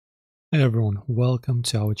Hey everyone, welcome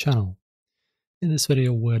to our channel. In this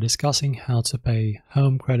video we're discussing how to pay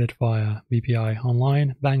home credit via BPI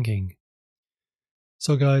Online Banking.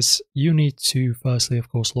 So guys, you need to firstly of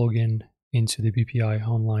course log in into the BPI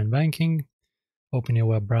Online Banking, open your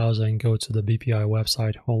web browser and go to the BPI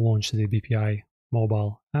website or launch the BPI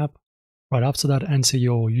mobile app. Right after that, enter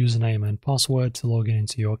your username and password to log in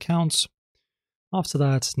into your accounts. After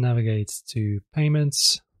that, navigate to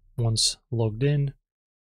payments. Once logged in,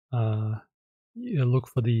 you look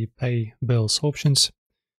for the Pay Bills options.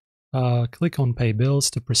 Click on Pay Bills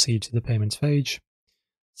to proceed to the payments page.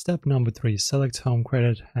 Step number 3, select Home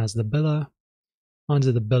Credit as the biller.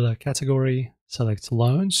 Under the biller category, select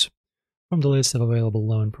Loans. From the list of available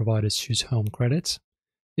loan providers, choose Home Credit.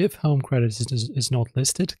 If Home Credit is not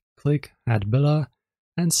listed, click Add Biller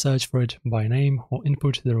and search for it by name or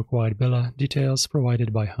input the required biller details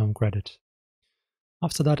provided by Home Credit.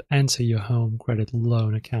 After that, enter your Home Credit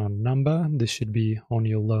loan account number. This should be on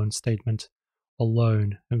your loan statement or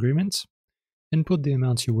loan agreement. Input the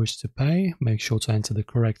amount you wish to pay. Make sure to enter the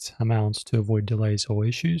correct amount to avoid delays or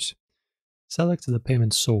issues. Select the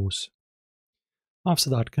payment source. After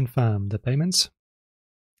that, confirm the payments.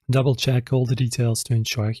 Double check all the details to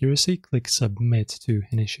ensure accuracy. Click Submit to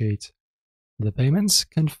initiate the payments.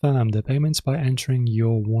 Confirm the payments by entering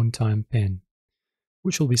your one-time PIN,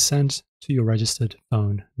 which will be sent to your registered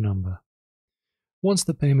phone number. Once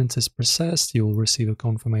the payment is processed, you will receive a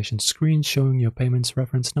confirmation screen showing your payment's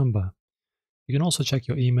reference number. You can also check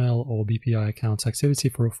your email or BPI account activity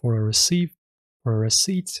for a receipt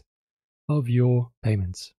of your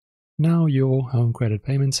payment. Now your home credit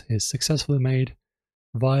payment is successfully made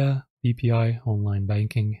via BPI Online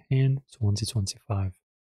Banking in 2025.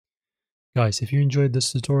 Guys, if you enjoyed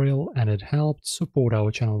this tutorial and it helped, support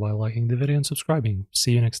our channel by liking the video and subscribing.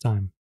 See you next time.